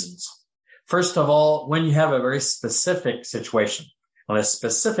two reasons. First of all, when you have a very specific situation on a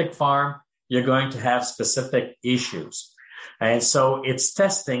specific farm, you're going to have specific issues. And so it's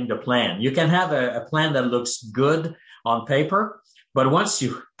testing the plan. You can have a plan that looks good on paper, but once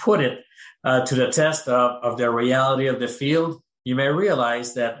you put it to the test of the reality of the field, you may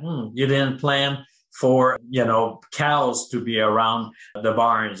realize that you didn't plan for, cows to be around the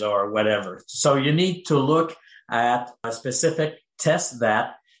barns or whatever. So you need to look at a specific test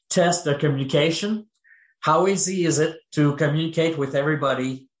the communication. How easy is it to communicate with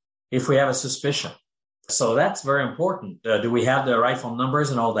everybody if we have a suspicion? So that's very important. Do we have the right phone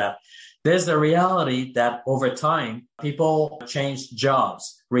numbers and all that? There's the reality that over time, people change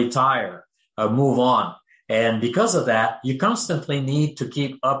jobs, retire, move on. And because of that, you constantly need to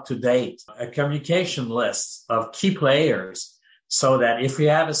keep up to date a communication list of key players so that if you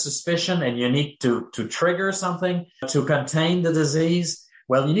have a suspicion and you need to trigger something to contain the disease,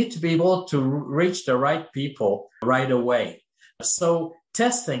 well, you need to be able to reach the right people right away. So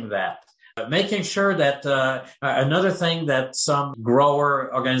testing that, making sure that another thing that some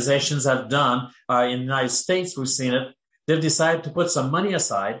grower organizations have done in the United States, we've seen it, they've decided to put some money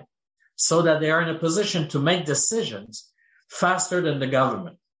aside so that they are in a position to make decisions faster than the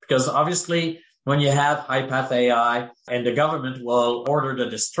government. Because obviously, when you have high-path AI and the government will order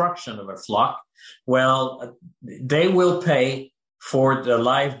the destruction of a flock, well, they will pay for the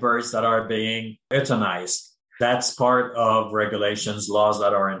live birds that are being euthanized. That's part of regulations, laws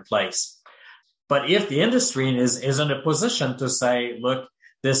that are in place. But if the industry is in a position to say, look,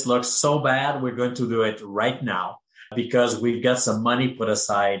 this looks so bad, we're going to do it right now, because we've got some money put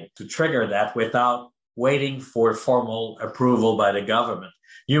aside to trigger that without waiting for formal approval by the government.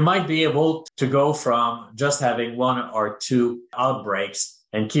 You might be able to go from just having one or two outbreaks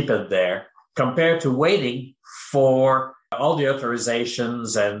and keep it there compared to waiting for all the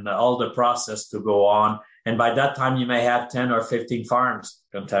authorizations and all the process to go on. And by that time, you may have 10 or 15 farms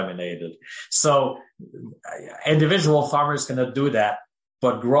contaminated. So individual farmers cannot do that,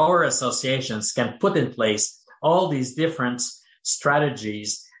 but grower associations can put in place all these different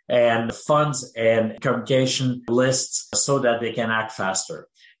strategies and funds and communication lists so that they can act faster.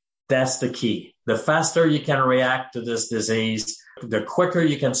 That's the key. The faster you can react to this disease, the quicker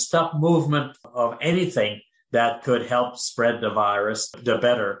you can stop movement of anything that could help spread the virus, the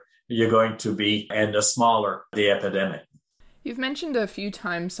better you're going to be and the smaller the epidemic. You've mentioned a few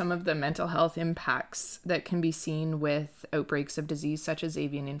times some of the mental health impacts that can be seen with outbreaks of disease such as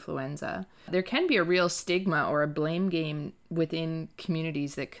avian influenza. There can be a real stigma or a blame game within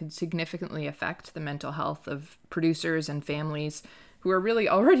communities that could significantly affect the mental health of producers and families who are really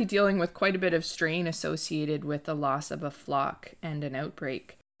already dealing with quite a bit of strain associated with the loss of a flock and an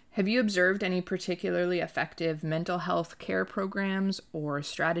outbreak. Have you observed any particularly effective mental health care programs or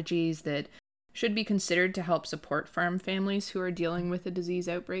strategies that should be considered to help support farm families who are dealing with a disease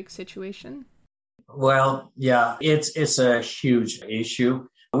outbreak situation? Well, yeah, it's a huge issue.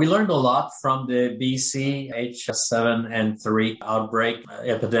 We learned a lot from the BC H7N3 outbreak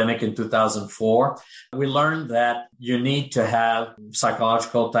epidemic in 2004. We learned that you need to have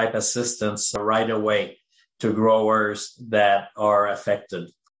psychological type assistance right away to growers that are affected.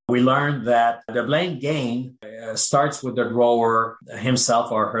 We learned that the blame game starts with the grower himself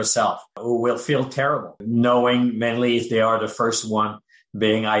or herself, who will feel terrible, knowing mainly if they are the first one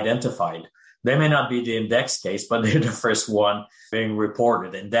being identified. They may not be the index case, but they're the first one being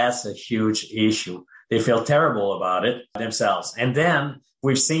reported. And that's a huge issue. They feel terrible about it themselves. And then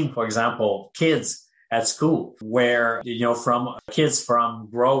we've seen, for example, kids at school where, from kids from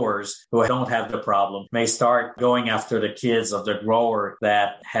growers who don't have the problem may start going after the kids of the grower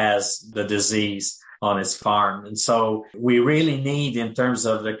that has the disease on his farm. And so we really need, in terms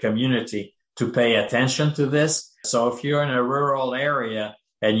of the community, to pay attention to this. So if you're in a rural area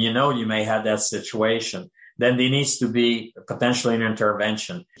and you may have that situation, then there needs to be potentially an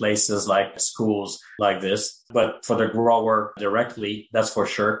intervention, places like schools like this, but for the grower directly, that's for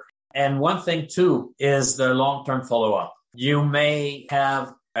sure. And one thing, too, is the long-term follow-up. You may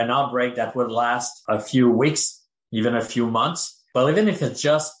have an outbreak that would last a few weeks, even a few months. But even if it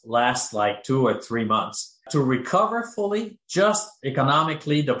just lasts like 2 or 3 months, to recover fully, just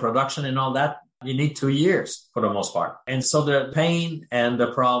economically, the production and all that, you need 2 years for the most part. And so the pain and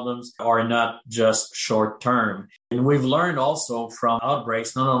the problems are not just short term. And we've learned also from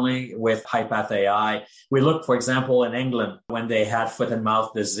outbreaks, not only with Hypath AI, we looked, for example, in England when they had foot and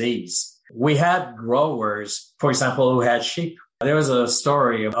mouth disease. We had growers, for example, who had sheep. There was a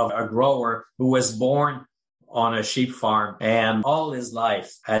story of a grower who was born on a sheep farm and all his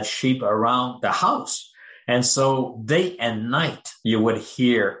life had sheep around the house. And so day and night, you would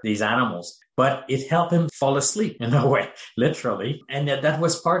hear these animals, but it helped him fall asleep in a way, literally. And that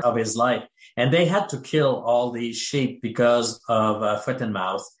was part of his life. And they had to kill all these sheep because of foot and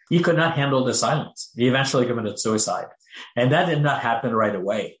mouth. He could not handle the silence. He eventually committed suicide. And that did not happen right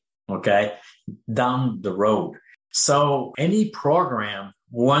away, okay, down the road. So any program,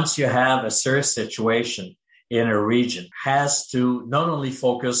 once you have a serious situation in a region, has to not only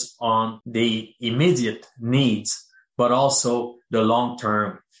focus on the immediate needs, but also the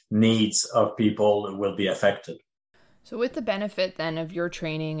long-term needs of people who will be affected. So with the benefit then of your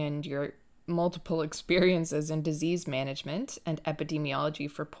training and your multiple experiences in disease management and epidemiology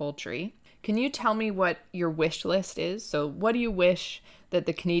for poultry, can you tell me what your wish list is? So what do you wish that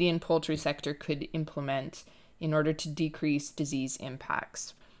the Canadian poultry sector could implement in order to decrease disease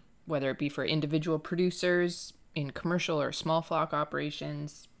impacts, whether it be for individual producers in commercial or small flock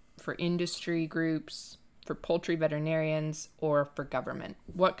operations, for industry groups, for poultry veterinarians, or for government?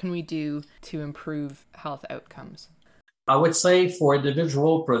 What can we do to improve health outcomes? I would say for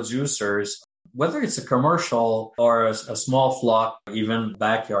individual producers, whether it's a commercial or a small flock, even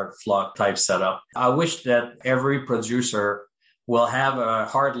backyard flock type setup, I wish that every producer will have a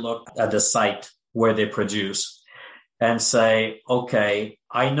hard look at the site where they produce and say, okay,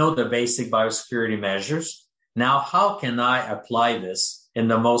 I know the basic biosecurity measures. Now, how can I apply this in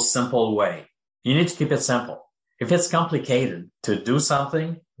the most simple way? You need to keep it simple. If it's complicated to do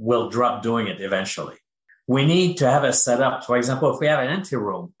something, we'll drop doing it eventually. We need to have a setup. For example, if we have an empty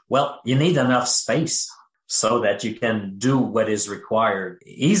room, well, you need enough space so that you can do what is required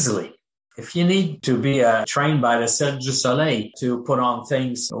easily. If you need to be trained by the Cirque du Soleil to put on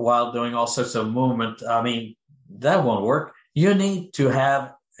things while doing all sorts of movement, I mean, that won't work. You need to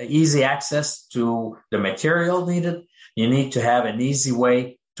have easy access to the material needed. You need to have an easy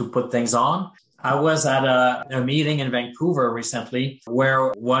way to put things on. I was at a meeting in Vancouver recently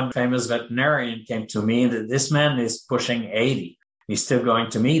where one famous veterinarian came to me. This man is pushing 80. He's still going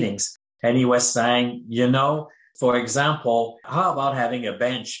to meetings. And he was saying, for example, how about having a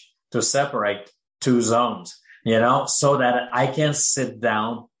bench to separate two zones, so that I can sit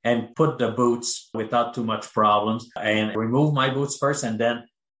down and put the boots without too much problems and remove my boots first and then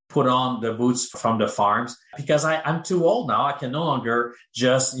put on the boots from the farms, because I'm too old now. I can no longer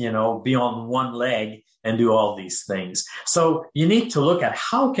just, be on one leg and do all these things. So you need to look at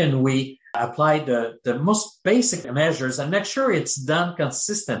how can we apply the most basic measures and make sure it's done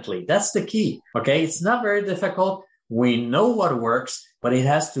consistently. That's the key. Okay. It's not very difficult. We know what works, but it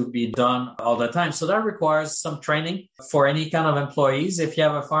has to be done all the time. So that requires some training for any kind of employees. If you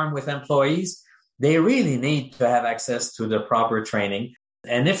have a farm with employees, they really need to have access to the proper training.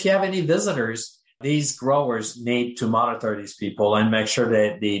 And if you have any visitors, these growers need to monitor these people and make sure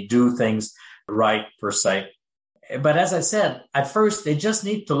that they do things right, per se. But as I said, at first, they just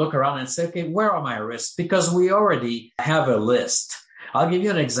need to look around and say, okay, where are my risks? Because we already have a list. I'll give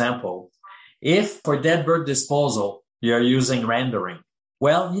you an example. If for dead bird disposal, you're using rendering,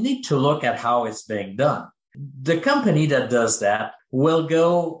 well, you need to look at how it's being done. The company that does that will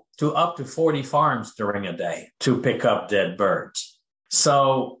go to up to 40 farms during a day to pick up dead birds.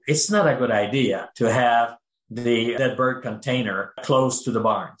 So it's not a good idea to have the dead bird container close to the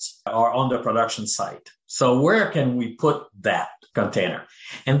barns or on the production site. So where can we put that container?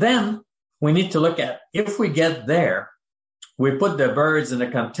 And then we need to look at, if we get there, we put the birds in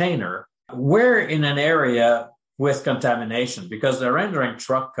a container, we're in an area with contamination, because the rendering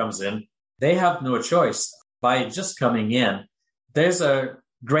truck comes in. They have no choice. By just coming in, there's a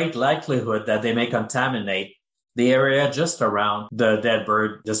great likelihood that they may contaminate the area just around the dead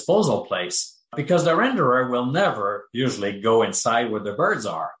bird disposal place, because the renderer will never usually go inside where the birds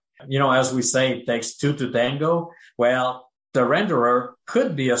are. As we say, it takes two to tango. Well, the renderer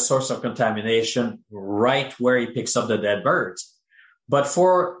could be a source of contamination right where he picks up the dead birds. But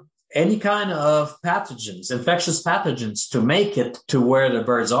for any kind of pathogens, infectious pathogens, to make it to where the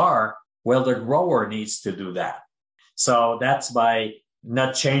birds are, well, the grower needs to do that. So that's by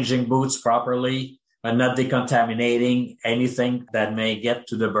not changing boots properly and not decontaminating anything that may get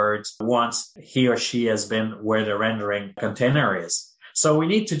to the birds once he or she has been where the rendering container is. So we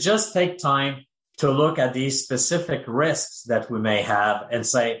need to just take time to look at these specific risks that we may have and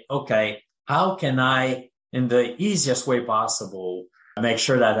say, okay, how can I, in the easiest way possible, make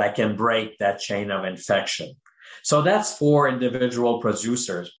sure that I can break that chain of infection? So that's for individual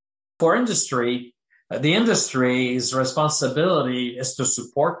producers. For industry, the industry's responsibility is to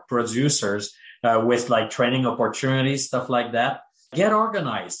support producers with like training opportunities, stuff like that. Get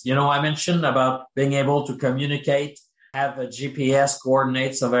organized. I mentioned about being able to communicate, have a GPS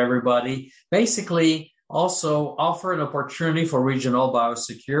coordinates of everybody. Basically, also offer an opportunity for regional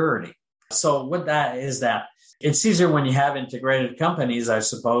biosecurity. So what that is that it's easier when you have integrated companies, I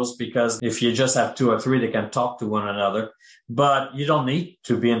suppose, because if you just have 2 or 3, they can talk to one another, but you don't need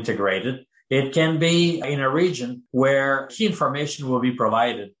to be integrated. It can be in a region where key information will be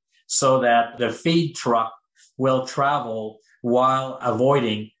provided so that the feed truck will travel while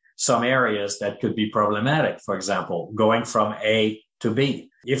avoiding some areas that could be problematic. For example, going from A to B.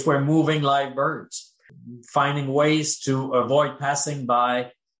 If we're moving live birds, finding ways to avoid passing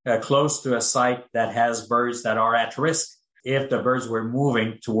by close to a site that has birds that are at risk. If the birds we're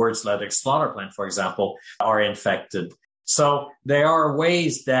moving towards the slaughter plant, for example, are infected. So there are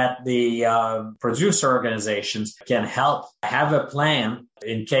ways that the producer organizations can help have a plan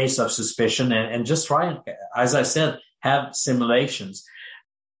in case of suspicion and just try and, as I said, have simulations.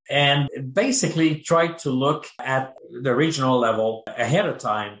 And basically try to look at the regional level ahead of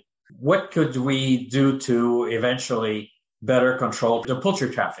time. What could we do to eventually better control the poultry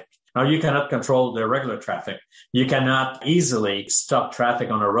traffic? Now, you cannot control the regular traffic. You cannot easily stop traffic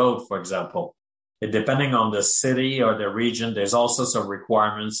on a road, for example. Depending on the city or the region, there's all sorts of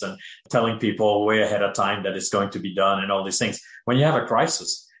requirements and telling people way ahead of time that it's going to be done and all these things. When you have a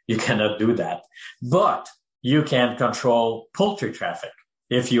crisis, you cannot do that. But you can control poultry traffic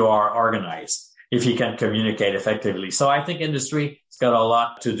if you are organized, if you can communicate effectively. So I think industry has got a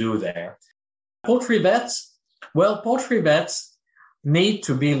lot to do there. Poultry vets, well, poultry vets need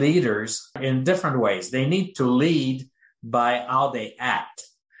to be leaders in different ways. They need to lead by how they act,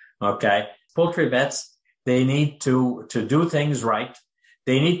 okay? Poultry vets, they need to do things right.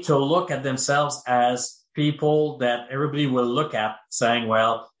 They need to look at themselves as people that everybody will look at saying,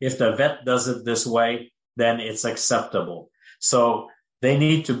 well, if the vet does it this way, then it's acceptable. So they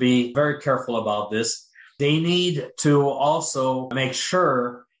need to be very careful about this. They need to also make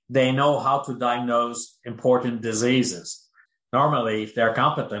sure they know how to diagnose important diseases. Normally, if they're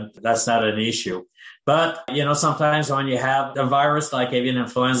competent, that's not an issue. But, sometimes when you have a virus like avian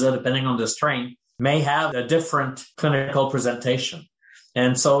influenza, depending on the strain, may have a different clinical presentation.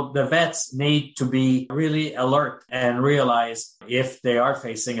 And so the vets need to be really alert and realize if they are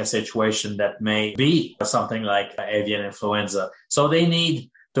facing a situation that may be something like avian influenza. So they need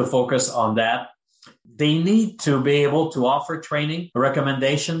to focus on that. They need to be able to offer training,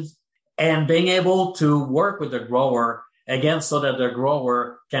 recommendations, and being able to work with the grower, again, so that the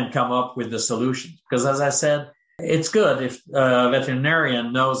grower can come up with the solution. Because as I said, it's good if a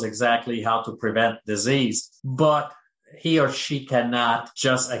veterinarian knows exactly how to prevent disease, but he or she cannot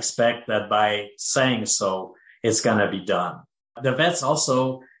just expect that by saying so, it's going to be done. The vets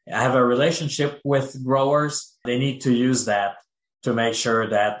also have a relationship with growers. They need to use that to make sure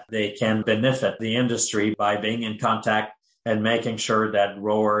that they can benefit the industry by being in contact and making sure that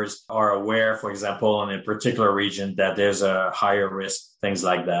growers are aware, for example, in a particular region that there's a higher risk, things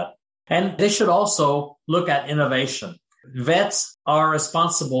like that. And they should also look at innovation. Vets are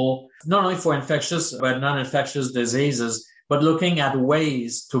responsible not only for infectious but non-infectious diseases, but looking at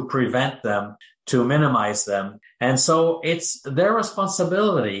ways to prevent them, to minimize them. And so it's their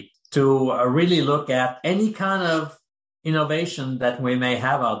responsibility to really look at any kind of innovation that we may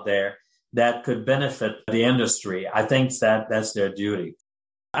have out there that could benefit the industry. I think that that's their duty.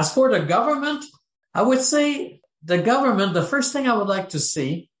 As for the government, I would say the government, the first thing I would like to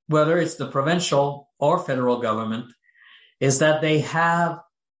see, whether it's the provincial or federal government, is that they have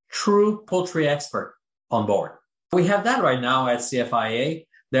true poultry expert on board. We have that right now at CFIA.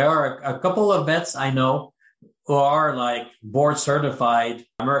 There are a couple of vets I know who are like board certified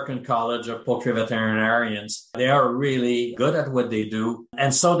American College of Poultry Veterinarians. They are really good at what they do.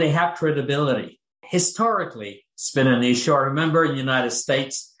 And so they have credibility. Historically, it's been an issue. I remember in the United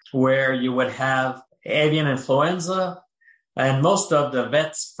States where you would have avian influenza, and most of the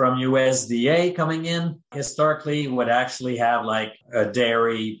vets from USDA coming in historically would actually have like a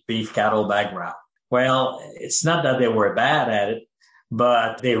dairy, beef, cattle background. Well, it's not that they were bad at it,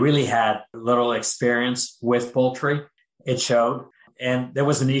 but they really had little experience with poultry. It showed. And there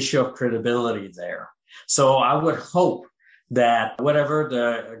was an issue of credibility there. So I would hope that whatever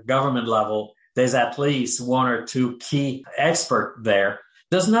the government level, there's at least one or two key expert there.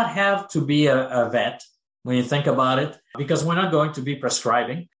 Does not have to be a vet when you think about it, because we're not going to be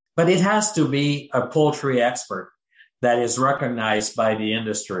prescribing. but it has to be a poultry expert that is recognized by the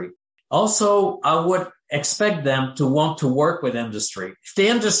industry. Also, I would expect them to want to work with industry. If the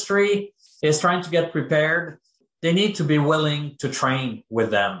industry is trying to get prepared, they need to be willing to train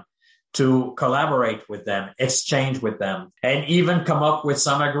with them, to collaborate with them, exchange with them, and even come up with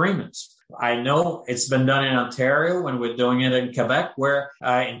some agreements. I know it's been done in Ontario when we're doing it in Quebec, where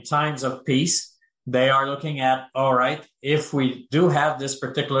in times of peace, they are looking at, all right, if we do have this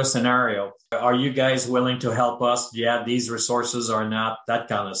particular scenario, are you guys willing to help us? Do you have these resources or not? That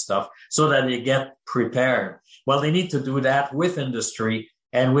kind of stuff, so that they get prepared. Well, they need to do that with industry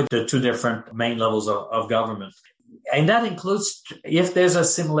and with the two different main levels of government. And that includes, if there's a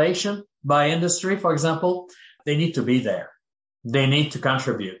simulation by industry, for example, they need to be there. They need to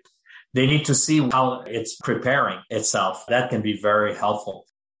contribute. They need to see how it's preparing itself. That can be very helpful.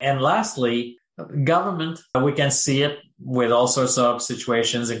 And lastly, government, we can see it with all sorts of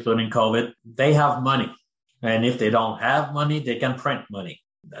situations, including COVID. They have money. And if they don't have money, they can print money.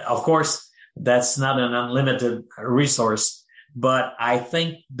 Of course, that's not an unlimited resource, but I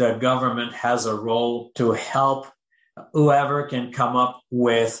think the government has a role to help whoever can come up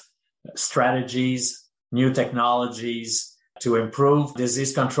with strategies, new technologies to improve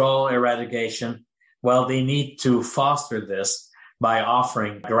disease control, eradication. Well, they need to foster this by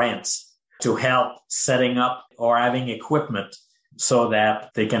offering grants to help setting up or having equipment so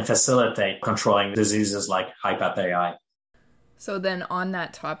that they can facilitate controlling diseases like HPAI. So then on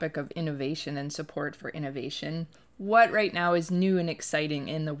that topic of innovation and support for innovation, what right now is new and exciting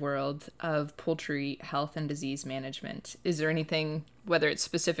in the world of poultry health and disease management? Is there anything, whether it's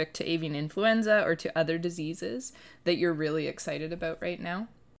specific to avian influenza or to other diseases, that you're really excited about right now?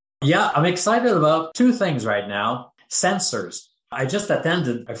 Yeah, I'm excited about two things right now. Sensors. I just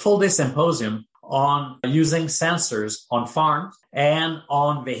attended a full-day symposium on using sensors on farms and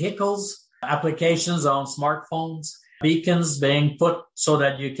on vehicles, applications on smartphones, beacons being put so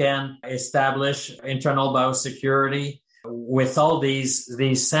that you can establish internal biosecurity with all these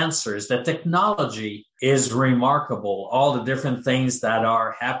sensors. The technology is remarkable, all the different things that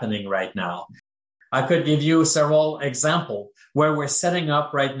are happening right now. I could give you several examples where we're setting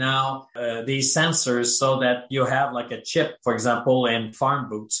up right now these sensors so that you have like a chip, for example, in farm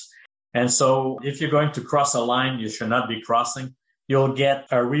boots. And so if you're going to cross a line you should not be crossing, you'll get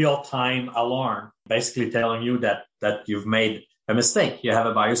a real-time alarm basically telling you that you've made a mistake. You have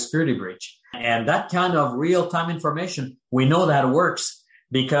a biosecurity breach. And that kind of real-time information, we know that works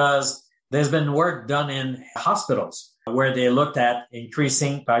because there's been work done in hospitals where they looked at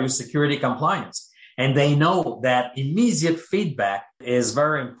increasing biosecurity compliance. And they know that immediate feedback is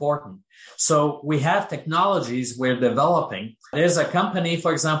very important. So we have technologies we're developing. There's a company,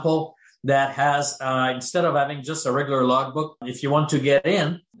 for example, that has, instead of having just a regular logbook, if you want to get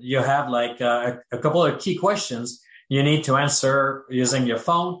in, you have like a couple of key questions you need to answer using your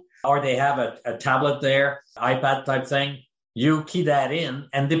phone, or they have a tablet there, iPad type thing. You key that in,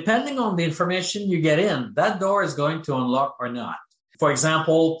 and depending on the information you get in, that door is going to unlock or not. For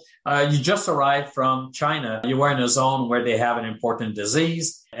example, you just arrived from China. You were in a zone where they have an important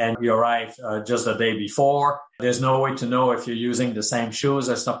disease, and you arrived just the day before. There's no way to know if you're using the same shoes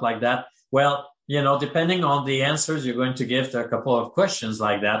or stuff like that. Well, depending on the answers you're going to give to a couple of questions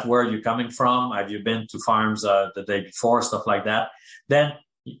like that, where are you coming from? Have you been to farms the day before? Stuff like that. Then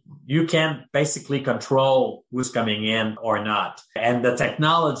you can basically control who's coming in or not. And the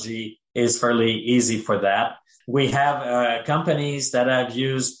technology is fairly easy for that. We have companies that have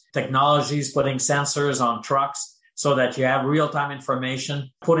used technologies, putting sensors on trucks so that you have real-time information,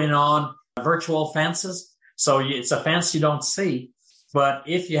 putting on virtual fences. So it's a fence you don't see. But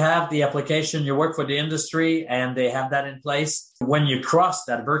if you have the application, you work for the industry and they have that in place, when you cross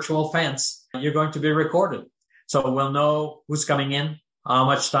that virtual fence, you're going to be recorded. So we'll know who's coming in, how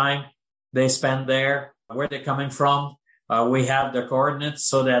much time they spend there, where they're coming from. We have the coordinates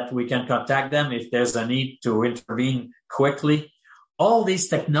so that we can contact them if there's a need to intervene quickly. All these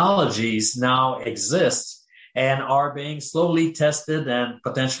technologies now exist and are being slowly tested and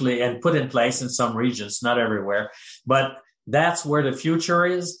potentially and put in place in some regions, not everywhere. But that's where the future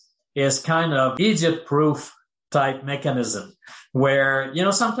is kind of idiot-proof type mechanism where,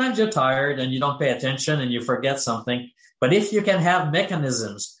 sometimes you're tired and you don't pay attention and you forget something. But if you can have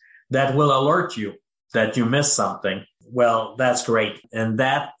mechanisms that will alert you that you missed something, well, that's great. And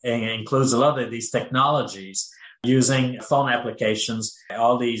that includes a lot of these technologies using phone applications,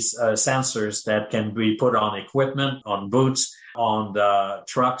 all these sensors that can be put on equipment, on boots, on the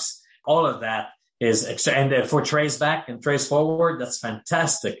trucks. All of that is, and for trace back and trace forward, that's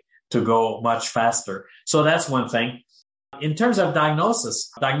fantastic to go much faster. So that's one thing. In terms of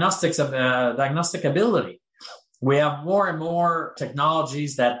diagnostic ability, we have more and more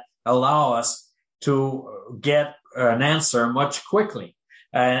technologies that allow us to get an answer much quickly,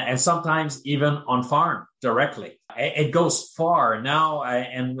 and sometimes even on farm directly. It goes far now,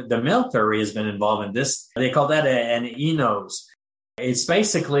 and the military has been involved in this. They call that an eNose. It's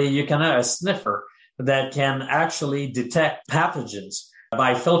basically you can have a sniffer that can actually detect pathogens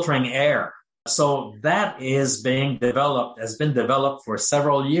by filtering air. So that has been developed for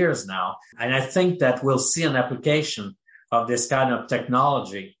several years now. And I think that we'll see an application of this kind of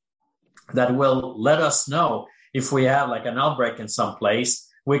technology that will let us know if we have like an outbreak in some place.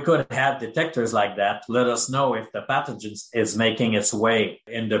 We could have detectors like that to let us know if the pathogen is making its way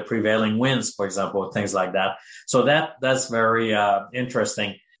in the prevailing winds, for example, things like that. So that's very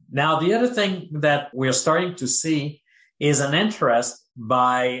interesting. Now, the other thing that we're starting to see is an interest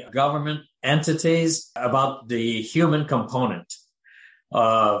by government entities about the human component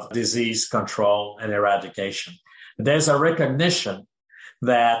of disease control and eradication. There's a recognition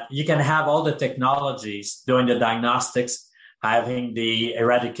that you can have all the technologies doing the diagnostics, having the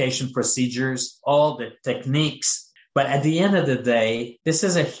eradication procedures, all the techniques. But at the end of the day, this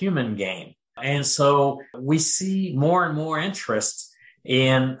is a human game. And so we see more and more interest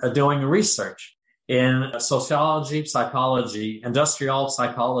in doing research in sociology, psychology, industrial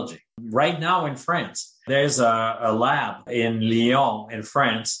psychology. Right now in France, there's a lab in Lyon in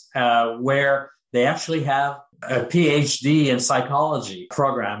France where they actually have a PhD in psychology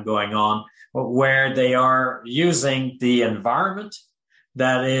program going on, where they are using the environment,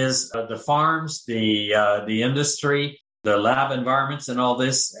 that is the farms, the industry, the lab environments and all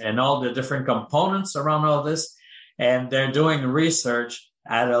this, and all the different components around all this. And they're doing research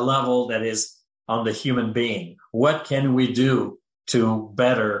at a level that is on the human being. What can we do to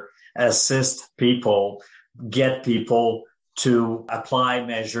better assist people, get people to apply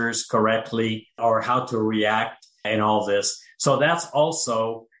measures correctly, or how to react and all this? So that's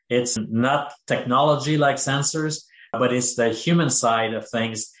also, it's not technology like sensors, but it's the human side of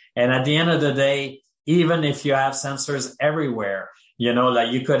things. And at the end of the day, even if you have sensors everywhere,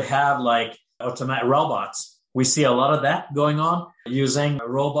 like you could have like automatic robots. We see a lot of that going on, using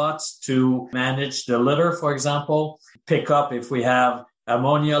robots to manage the litter, for example, pick up if we have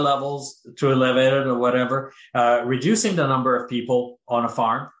ammonia levels too elevated or whatever, reducing the number of people on a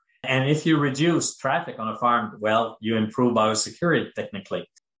farm. And if you reduce traffic on a farm, well, you improve biosecurity technically.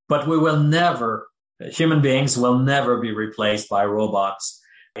 But human beings will never be replaced by robots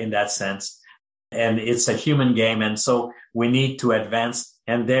in that sense. And it's a human game. And so we need to advance.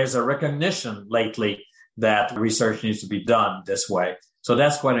 And there's a recognition lately that research needs to be done this way. So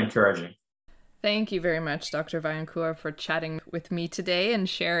that's quite encouraging. Thank you very much, Dr. Vaillancourt, for chatting with me today and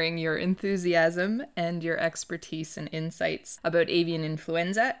sharing your enthusiasm and your expertise and insights about avian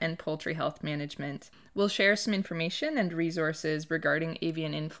influenza and poultry health management. We'll share some information and resources regarding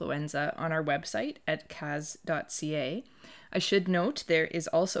avian influenza on our website at cas.ca. I should note there is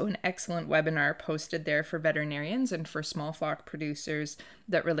also an excellent webinar posted there for veterinarians and for small flock producers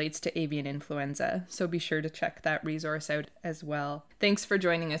that relates to avian influenza, so be sure to check that resource out as well. Thanks for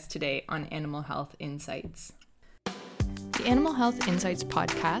joining us today on Animal Health Insights. The Animal Health Insights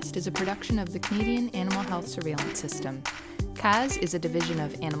podcast is a production of the Canadian Animal Health Surveillance System. CAS is a division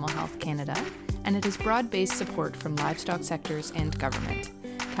of Animal Health Canada, and it has broad-based support from livestock sectors and government.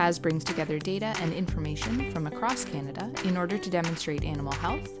 CAS brings together data and information from across Canada in order to demonstrate animal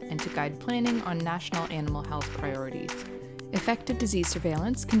health and to guide planning on national animal health priorities. Effective disease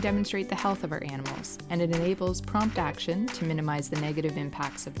surveillance can demonstrate the health of our animals, and it enables prompt action to minimize the negative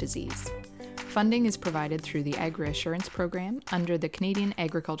impacts of disease. Funding is provided through the Agri-Assurance Program under the Canadian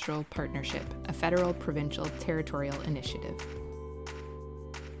Agricultural Partnership, a federal, provincial, territorial initiative.